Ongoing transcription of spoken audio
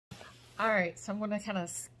All right, so I'm going to kind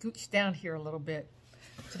of scooch down here a little bit.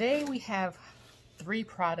 Today we have 3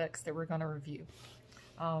 products that we're going to review.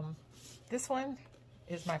 This one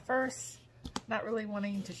is my first, not really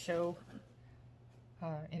wanting to show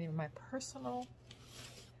any of my personal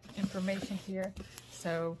information here.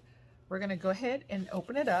 So we're going to go ahead and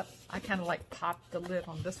open it up. I kind of like popped the lid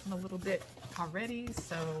on this one a little bit already,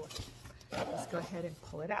 so let's go ahead and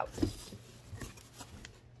pull it out.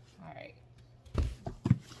 All right.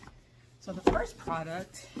 So the first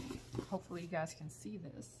product, hopefully you guys can see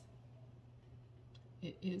this.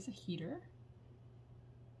 It is a heater.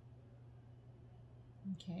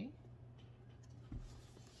 Okay.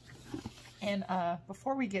 And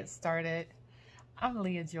before we get started, I'm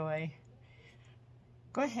Leah Joy.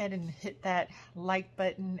 Go ahead and hit that like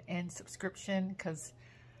button and subscription, because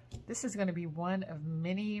this is going to be one of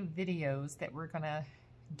many videos that we're going to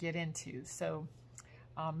get into. So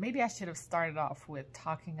maybe I should have started off with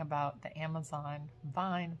talking about the Amazon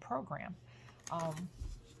Vine program.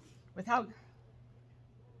 Without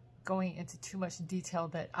going into too much detail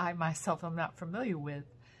that I myself am not familiar with,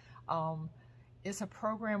 it's a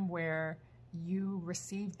program where you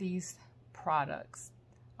receive these products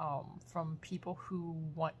from people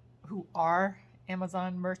who are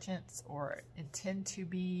Amazon merchants or intend to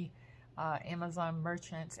be Amazon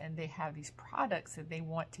merchants, and they have these products that they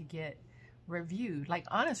want to get reviewed, like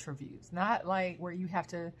honest reviews, not like where you have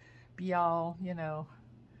to be all, you know,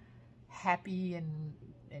 happy and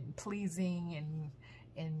pleasing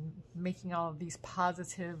and making all of these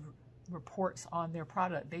positive reports on their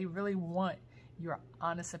product. They really want your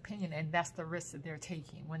honest opinion, and that's the risk that they're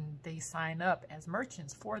taking when they sign up as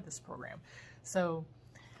merchants for this program. So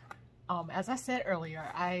as I said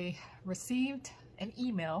earlier, I received an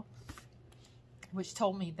email which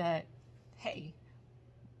told me that, hey,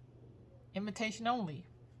 invitation only,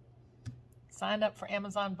 sign up for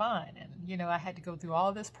Amazon Vine. And you know, I had to go through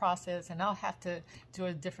all this process, and I'll have to do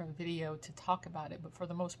a different video to talk about it. But for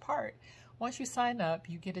the most part, once you sign up,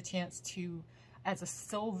 you get a chance to, as a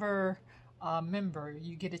silver member,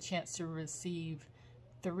 you get a chance to receive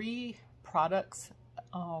 3 products,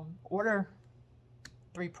 order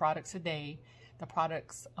 3 products a day. The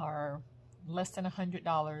products are less than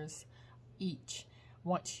 $100 each.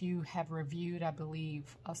 Once you have reviewed, I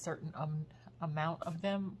believe, a certain amount of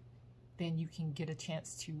them, then you can get a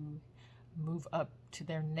chance to move up to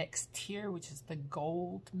their next tier, which is the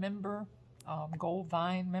gold member, gold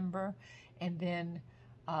Vine member. And then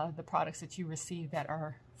the products that you receive that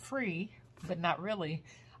are free, but not really,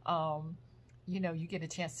 you know, you get a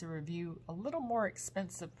chance to review a little more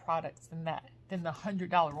expensive products than that, than the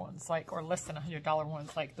 $100 ones, like, or less than $100 ones,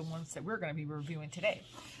 like the ones that we're going to be reviewing today.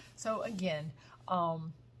 So again,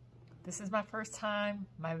 this is my first time,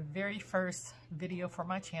 my very first video for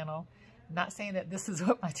my channel. Not saying that this is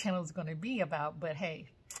what my channel is going to be about, but hey,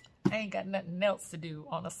 I ain't got nothing else to do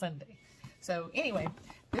on a Sunday. So anyway,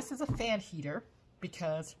 this is a fan heater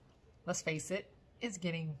because, let's face it, it's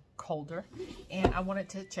getting colder, and I wanted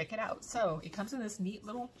to check it out. So it comes in this neat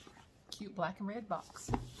little cute black and red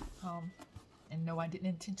box. And no, I didn't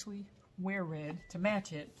intentionally wear red to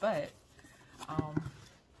match it, but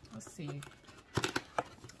let's see.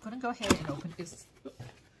 I'm gonna go ahead and open this.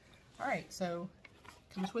 All right, so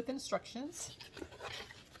it comes with instructions.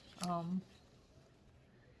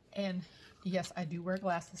 And yes, I do wear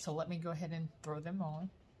glasses, so let me go ahead and throw them on.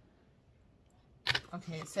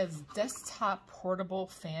 Okay, it says desktop portable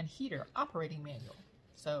fan heater operating manual.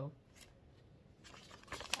 So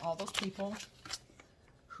all those people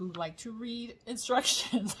who like to read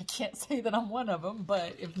instructions, I can't say that I'm one of them,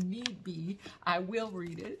 but if need be, I will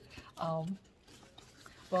read it.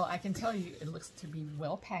 Well, I can tell you it looks to be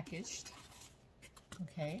well packaged.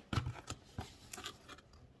 Okay.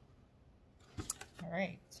 All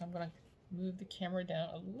right, so I'm going to move the camera down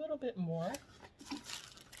a little bit more.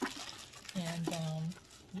 And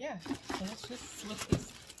yeah, so let's just slip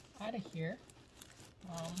this out of here.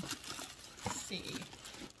 Let's see.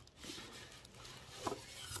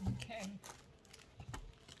 Okay.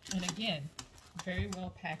 And again, very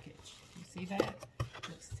well packaged. You see that?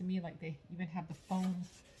 Looks to me like they even have the foam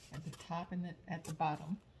at the top and at the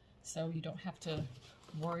bottom, so you don't have to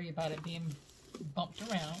worry about it being bumped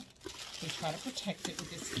around. They try to protect it with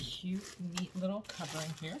this cute, neat little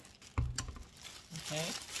covering here. Okay.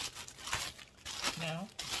 Now,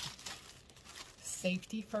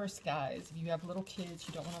 safety first, guys. If you have little kids,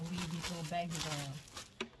 you don't want to leave these little baggies around.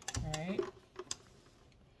 All right.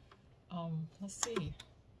 Let's see.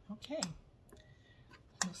 Okay.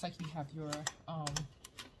 Looks like you have your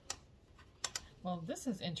well, this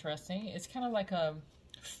is interesting. It's kind of like a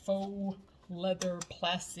faux leather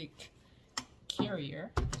plastic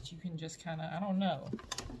carrier, that you can just kind of, I don't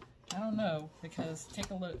know, because take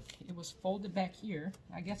a look. It was folded back here,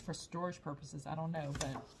 I guess for storage purposes, I don't know,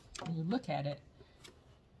 but when you look at it,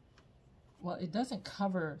 well, it doesn't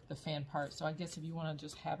cover the fan part, so I guess if you want to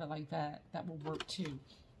just have it like that, that will work too.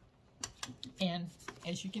 And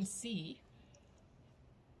as you can see,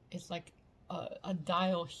 it's like a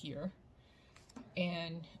dial here,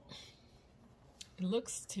 and it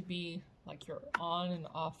looks to be like your on and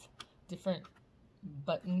off different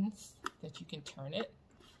buttons that you can turn it,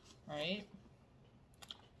 right?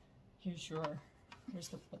 Here's what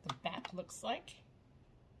the back looks like,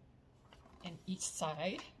 and each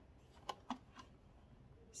side.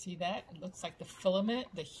 See that? It looks like the filament,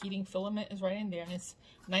 the heating filament is right in there, and it's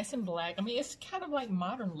nice and black. I mean, it's kind of like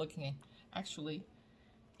modern looking, actually.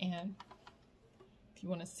 And if you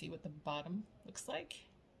want to see what the bottom looks like.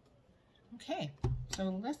 Okay,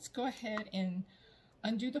 so let's go ahead and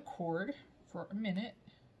undo the cord for a minute.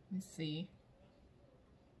 Let me see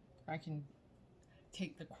if I can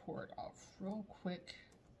take the cord off real quick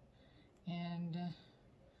and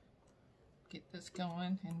get this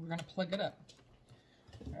going, and we're going to plug it up.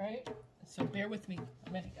 All right, so bear with me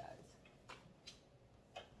a minute, guys.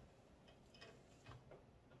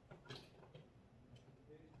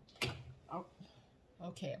 Oh,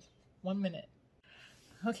 okay, 1 minute.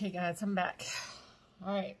 Okay, guys, I'm back.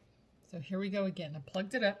 All right, so here we go again. I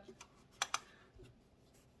plugged it up.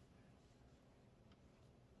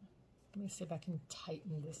 Let me see if I can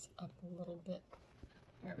tighten this up a little bit.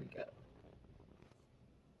 There we go.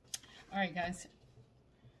 All right, guys.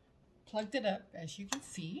 Plugged it up, as you can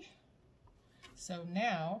see. So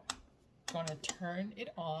now I'm going to turn it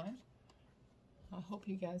on. I hope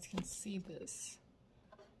you guys can see this.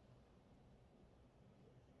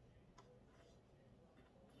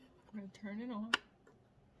 I'm going to turn it on.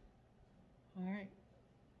 All right.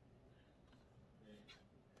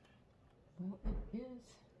 Well, it is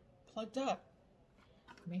plugged up.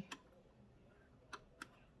 It's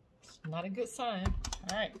not a good sign.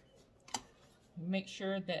 All right. Make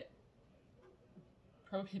sure that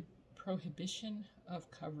prohibition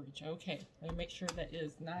of coverage. Okay, let me make sure that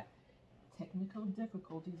is not technical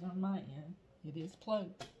difficulties on my end. It is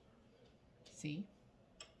plugged. See?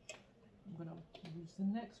 I'm going to use the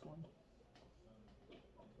next one.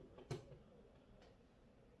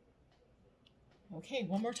 Okay,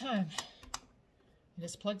 one more time. It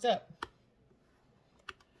is plugged up.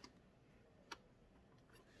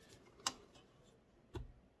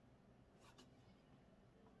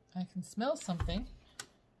 I can smell something.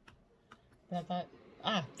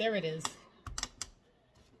 There it is.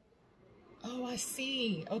 Oh, I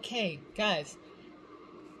see. Okay, guys.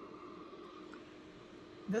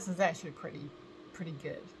 This is actually pretty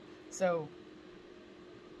good. So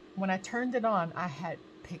when I turned it on, I had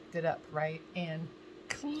picked it up, right? And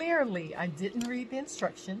clearly I didn't read the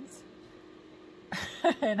instructions.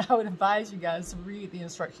 And I would advise you guys to read the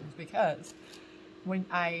instructions, because when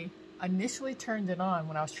I initially turned it on,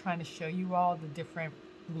 when I was trying to show you all the different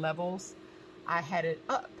levels, I had it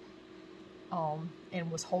up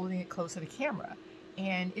and was holding it close to the camera,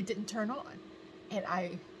 and it didn't turn on. And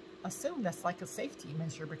I assume that's like a safety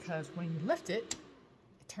measure, because when you lift it,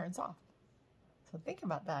 it turns off. So think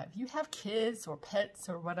about that. If you have kids or pets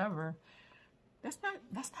or whatever, that's not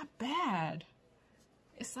bad.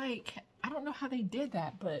 It's like, I don't know how they did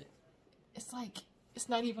that, but it's like, it's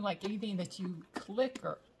not even like anything that you click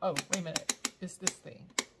or, oh, wait a minute. It's this thing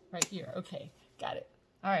right here. Okay, got it.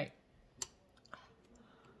 All right.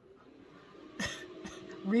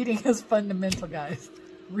 Reading is fundamental, guys.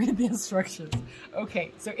 Read the instructions.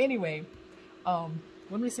 Okay, so anyway, let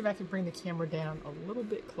me see if I can bring the camera down a little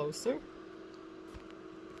bit closer.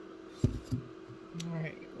 All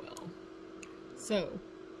right, well, so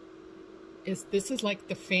this is like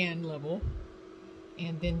the fan level,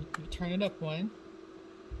 and then you turn it up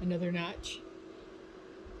another notch,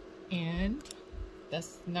 and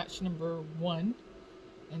that's notch number 1,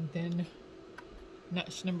 and then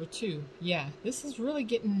notch number 2. Yeah, this is really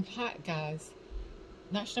getting hot, guys.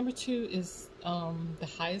 Notch number 2 is the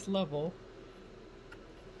highest level.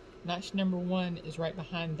 Notch number 1 is right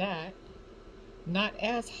behind that. Not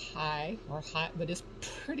as high or hot, but it's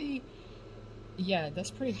pretty, yeah, that's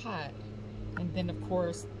pretty hot. And then of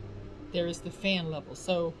course there is the fan level.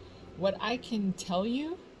 So what I can tell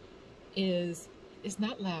you is it's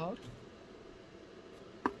not loud.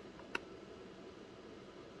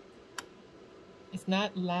 It's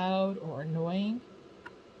not loud or annoying.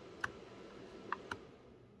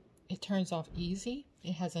 It turns off easy.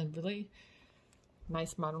 It has a really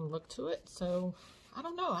nice modern look to it. So I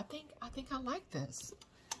don't know. I think I like this.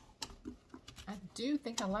 I do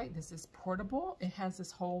think I like this. It's portable. It has this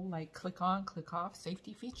whole like click on, click off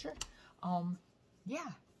safety feature. Yeah.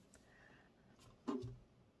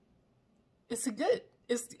 It's good.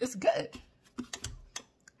 It's good.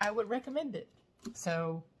 I would recommend it.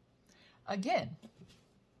 So again,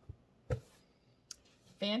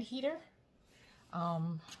 fan heater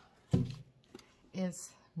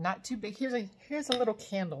is not too big. Here's a little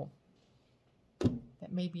candle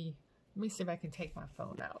that maybe, let me see if I can take my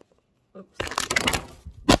phone out. Oops.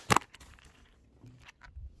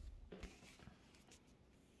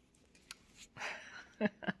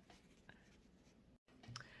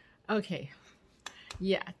 Okay.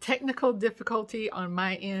 Yeah, technical difficulty on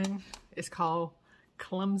my end is called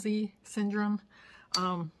clumsy syndrome.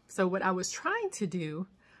 So what I was trying to do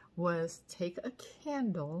was take a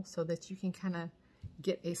candle so that you can kind of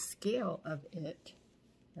get a scale of it,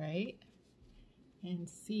 right? And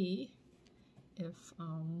see if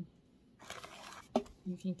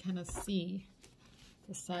you can kind of see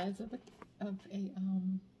the size of a I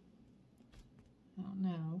don't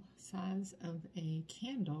know, size of a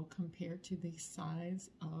candle compared to the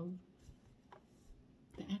size of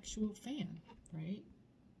the actual fan, right?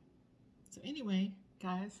 So anyway,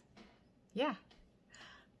 guys, yeah,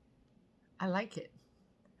 I like it.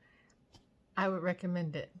 I would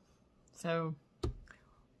recommend it. So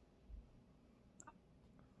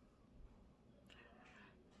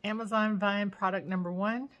Amazon Vine product number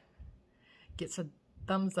 1 gets a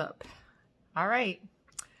thumbs up. All right.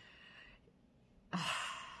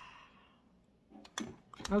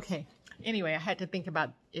 Okay. Anyway, I had to think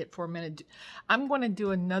about it for a minute. I'm going to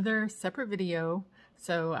do another separate video,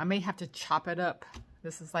 so I may have to chop it up.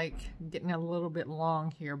 This is like getting a little bit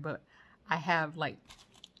long here, but I have like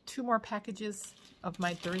 2 more packages of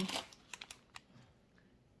my 3.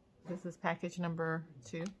 This is package number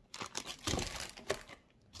 2.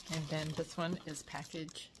 And then this one is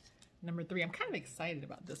package number 3. I'm kind of excited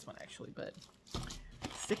about this one actually, but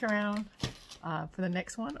stick around for the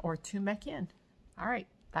next one or tune back in. All right,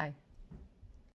 bye.